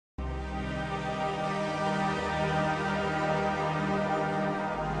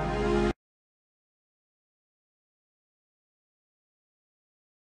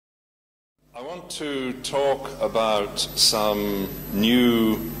I want to talk about some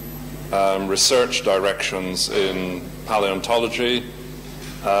new research directions in paleontology,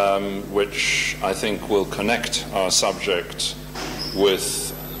 which I think will connect our subject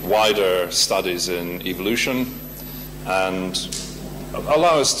with wider studies in evolution and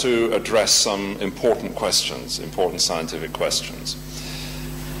allow us to address some important questions, important scientific questions.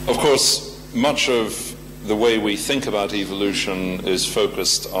 Of course, much of the way we think about evolution is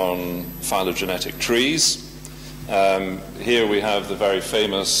focused on phylogenetic trees. Here we have the very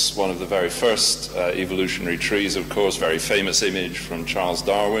famous, one of the very first evolutionary trees, of course, very famous image from Charles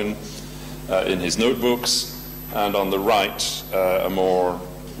Darwin in his notebooks, and on the right a more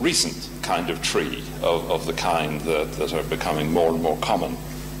recent kind of tree of the kind that are becoming more and more common.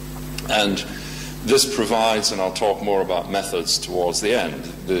 And this provides, and I'll talk more about methods towards the end,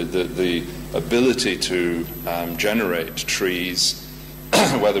 the ability to generate trees,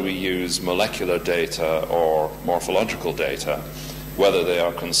 whether we use molecular data or morphological data, whether they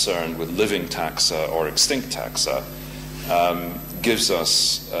are concerned with living taxa or extinct taxa, gives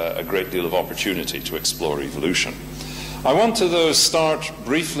us a great deal of opportunity to explore evolution. I want to, though, start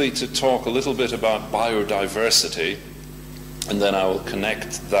briefly to talk a little bit about biodiversity, and then I will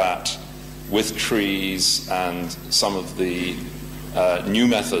connect that with trees and some of the new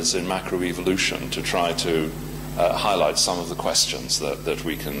methods in macroevolution to try to highlight some of the questions that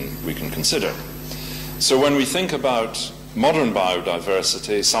we can consider. So when we think about modern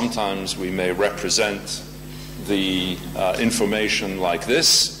biodiversity, sometimes we may represent the information like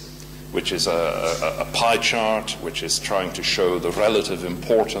this, which is a pie chart, which is trying to show the relative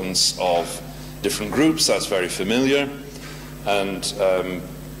importance of different groups. That's very familiar. And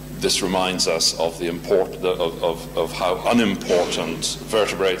this reminds us of the of how unimportant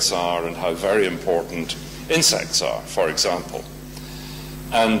vertebrates are and how very important insects are, for example.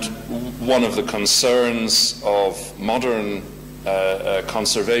 And one of the concerns of modern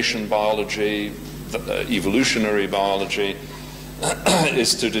conservation biology, evolutionary biology,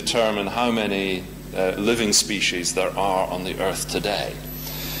 is to determine how many living species there are on the Earth today.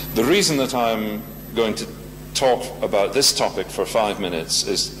 The reason that I'm going to talk about this topic for 5 minutes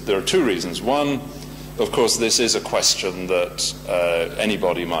is there are two reasons. One, of course, this is a question that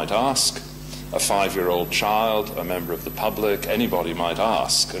anybody might ask. A 5-year-old child, a member of the public, anybody might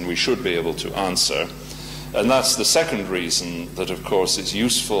ask, and we should be able to answer. And that's the second reason that, of course, it's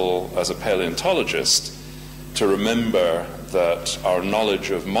useful as a paleontologist to remember that our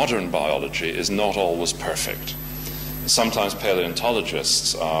knowledge of modern biology is not always perfect. Sometimes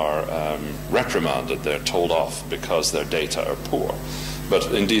paleontologists are reprimanded, they're told off because their data are poor.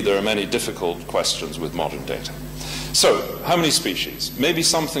 But indeed, there are many difficult questions with modern data. So, how many species? Maybe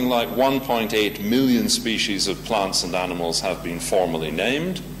something like 1.8 million species of plants and animals have been formally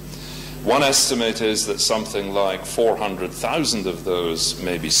named. One estimate is that something like 400,000 of those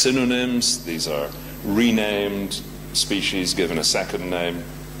may be synonyms. These are renamed species given a second name.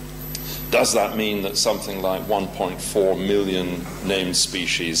 Does that mean that something like 1.4 million named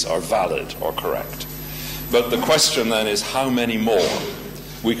species are valid or correct? But the question then is how many more?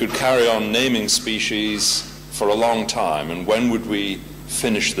 We could carry on naming species for a long time, and when would we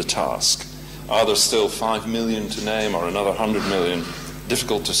finish the task? Are there still 5 million to name or another 100 million?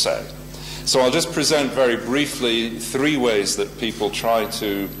 Difficult to say. So I'll just present very briefly 3 ways that people try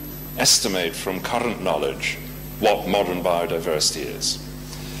to estimate from current knowledge what modern biodiversity is.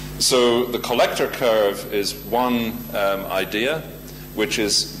 So the collector curve is one idea, which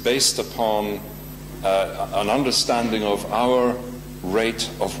is based upon an understanding of our rate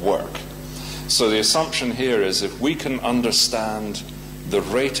of work. So the assumption here is if we can understand the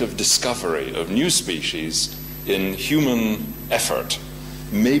rate of discovery of new species in human effort,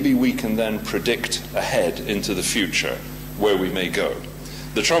 maybe we can then predict ahead into the future where we may go.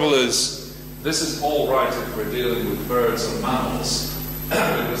 The trouble is, this is all right if we're dealing with birds and mammals,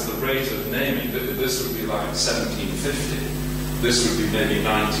 because the rate of naming, this would be like 1750, this would be maybe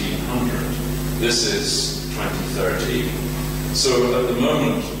 1900, this is 2013. So at the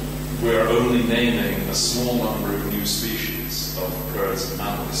moment, we're only naming a small number of new species of birds and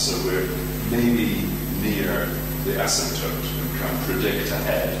mammals, so we're maybe near the asymptote and can predict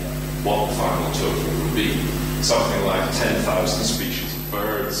ahead what the final total would be. Something like 10,000 species of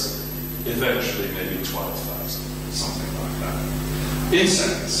birds, eventually maybe 12,000, something like that.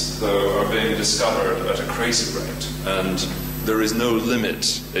 Insects, though, are being discovered at a crazy rate, and there is no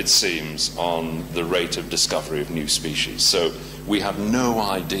limit, it seems, on the rate of discovery of new species. So we have no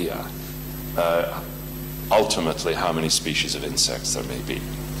idea, ultimately, how many species of insects there may be.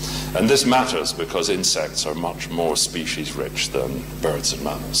 And this matters because insects are much more species-rich than birds and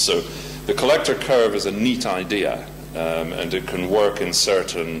mammals. So The collector curve is a neat idea, and it can work in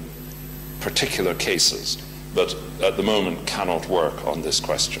certain particular cases, but at the moment cannot work on this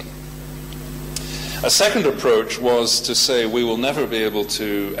question. A second approach was to say we will never be able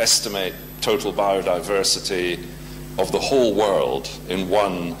to estimate total biodiversity of the whole world in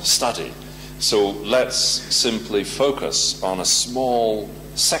one study. So let's simply focus on a small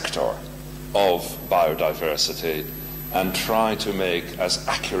sector of biodiversity and try to make as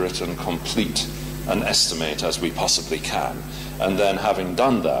accurate and complete an estimate as we possibly can. And then, having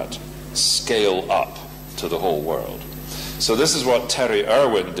done that, scale up to the whole world. So this is what Terry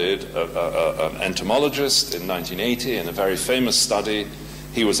Irwin did, an entomologist in 1980 in a very famous study.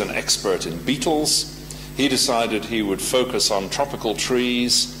 He was an expert in beetles. He decided he would focus on tropical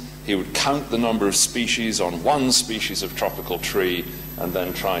trees. He would count the number of species on one species of tropical tree and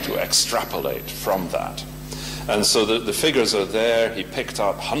then try to extrapolate from that. And so the figures are there. He picked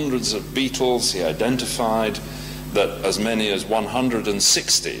up hundreds of beetles. He identified that as many as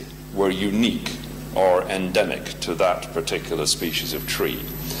 160 were unique or endemic to that particular species of tree.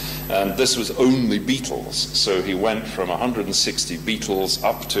 And this was only beetles. So he went from 160 beetles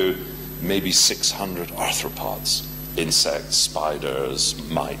up to maybe 600 arthropods, insects, spiders,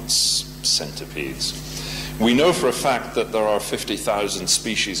 mites, centipedes. We know for a fact that there are 50,000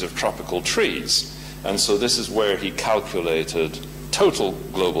 species of tropical trees, and so this is where he calculated total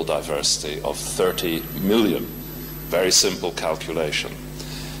global diversity of 30 million. Very simple calculation.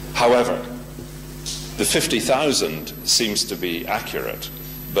 However, the 50,000 seems to be accurate,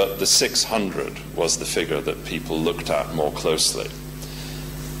 but the 600 was the figure that people looked at more closely.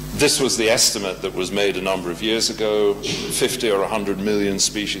 This was the estimate that was made a number of years ago, 50 or 100 million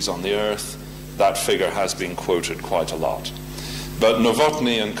species on the Earth. That figure has been quoted quite a lot. But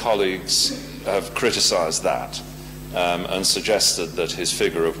Novotny and colleagues have criticized that and suggested that his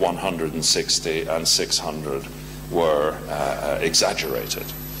figure of 160 and 600 were exaggerated.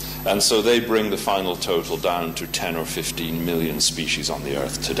 And so they bring the final total down to 10 or 15 million species on the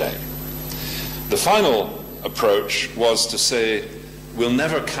Earth today. The final approach was to say, we'll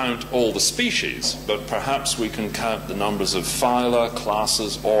never count all the species, but perhaps we can count the numbers of phyla,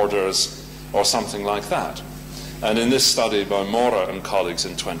 classes, orders, or something like that. And in this study by Mora and colleagues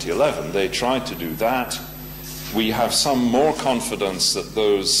in 2011, they tried to do that. We have some more confidence that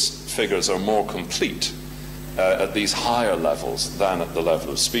those figures are more complete at these higher levels than at the level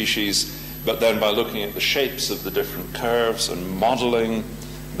of species. But then by looking at the shapes of the different curves and modeling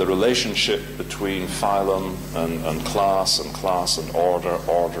the relationship between phylum and class and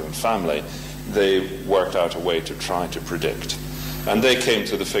order and family, they worked out a way to try to predict. And they came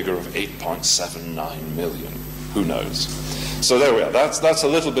to the figure of 8.79 million. Who knows? So there we are. That's a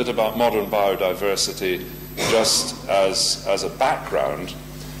little bit about modern biodiversity, just as a background.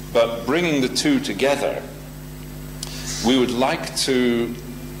 But bringing the two together, we would like to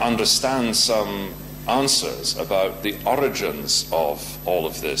understand some answers about the origins of all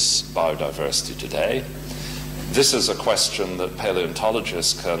of this biodiversity today. This is a question that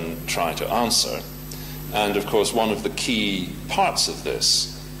paleontologists can try to answer. And of course, one of the key parts of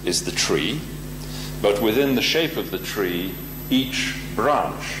this is the tree. But within the shape of the tree, each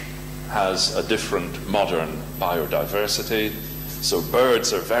branch has a different modern biodiversity. So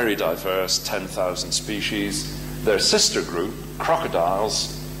birds are very diverse, 10,000 species. Their sister group,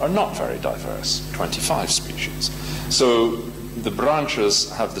 crocodiles, are not very diverse, 25 species. So the branches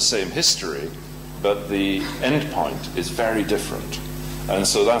have the same history, but the end point is very different. And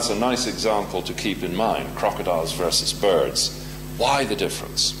so that's a nice example to keep in mind, crocodiles versus birds. Why the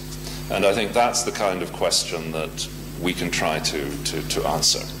difference? And I think that's the kind of question that we can try to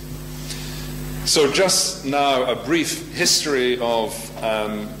answer. So just now a brief history of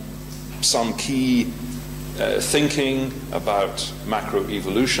some key thinking about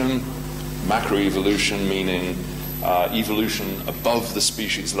macroevolution. Macroevolution meaning evolution above the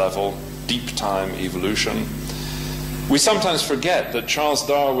species level, deep time evolution. We sometimes forget that Charles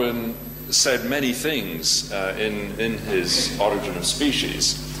Darwin said many things in his Origin of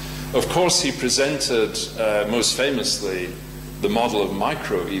Species. Of course, he presented most famously the model of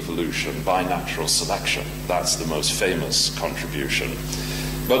microevolution by natural selection. That's the most famous contribution.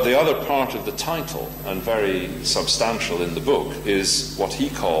 But the other part of the title, and very substantial in the book, is what he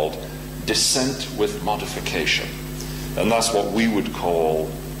called descent with modification. And that's what we would call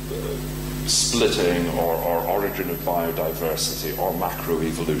splitting or origin of biodiversity or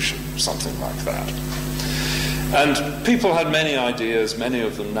macroevolution, something like that. And people had many ideas, many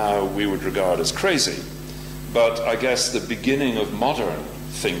of them now we would regard as crazy. But I guess the beginning of modern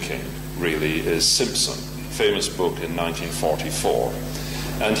thinking really is Simpson, famous book in 1944.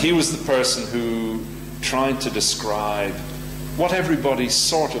 And he was the person who tried to describe what everybody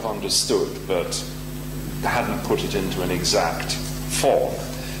sort of understood, but hadn't put it into an exact form.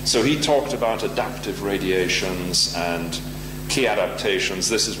 So he talked about adaptive radiations and key adaptations.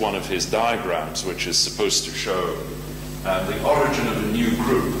 This is one of his diagrams, which is supposed to show the origin of a new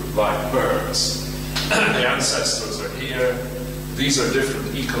group, like birds. The ancestors are here. These are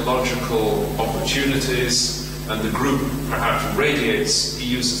different ecological opportunities, and the group perhaps radiates, he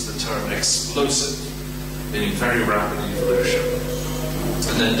uses the term explosive, meaning very rapid evolution.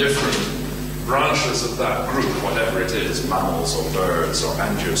 And then different branches of that group, whatever it is, mammals or birds or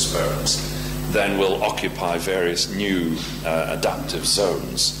angiosperms, then will occupy various new adaptive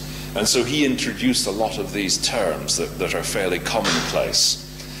zones. And so he introduced a lot of these terms that are fairly commonplace.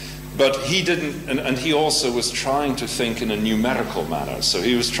 But he didn't, and he also was trying to think in a numerical manner. So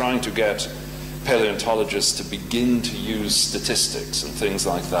he was trying to get paleontologists to begin to use statistics and things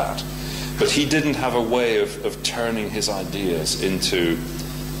like that. But he didn't have a way of turning his ideas into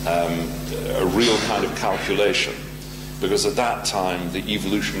a real kind of calculation, because at that time the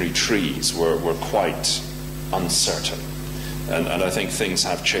evolutionary trees were quite uncertain, and I think things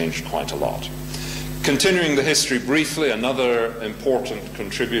have changed quite a lot. Continuing the history briefly, another important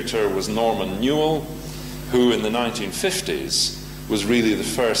contributor was Norman Newell, who in the 1950s was really the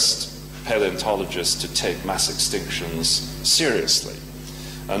first paleontologist to take mass extinctions seriously.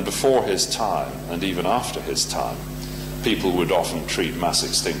 And before his time, and even after his time, people would often treat mass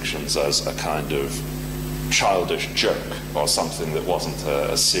extinctions as a kind of childish joke, or something that wasn't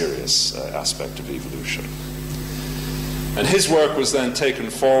a serious aspect of evolution. And his work was then taken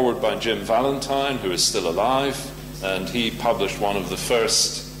forward by Jim Valentine, who is still alive, and he published one of the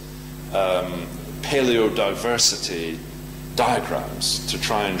first paleodiversity diagrams to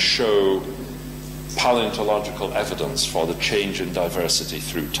try and show paleontological evidence for the change in diversity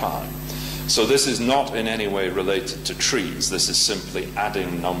through time. So this is not in any way related to trees. This is simply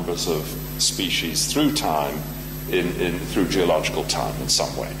adding numbers of species through time, through geological time in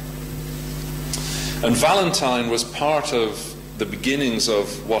some way. And Valentine was part of the beginnings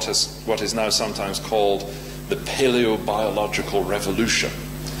of what is now sometimes called the paleobiological revolution,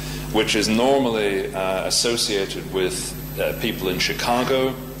 which is normally associated with people in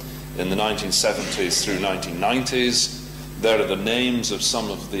Chicago in the 1970s through 1990s. There are the names of some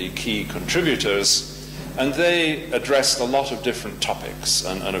of the key contributors, and they addressed a lot of different topics.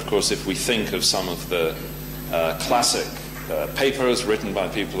 And of course, if we think of some of the classic papers written by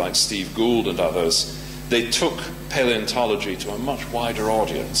people like Steve Gould and others, they took paleontology to a much wider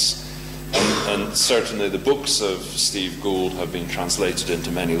audience. And certainly the books of Steve Gould have been translated into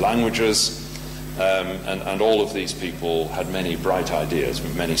many languages, and all of these people had many bright ideas,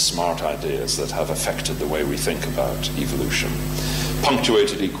 many smart ideas that have affected the way we think about evolution.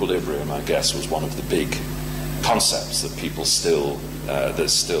 Punctuated equilibrium, I guess, was one of the big concepts that people that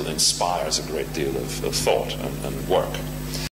still inspires a great deal of thought and work.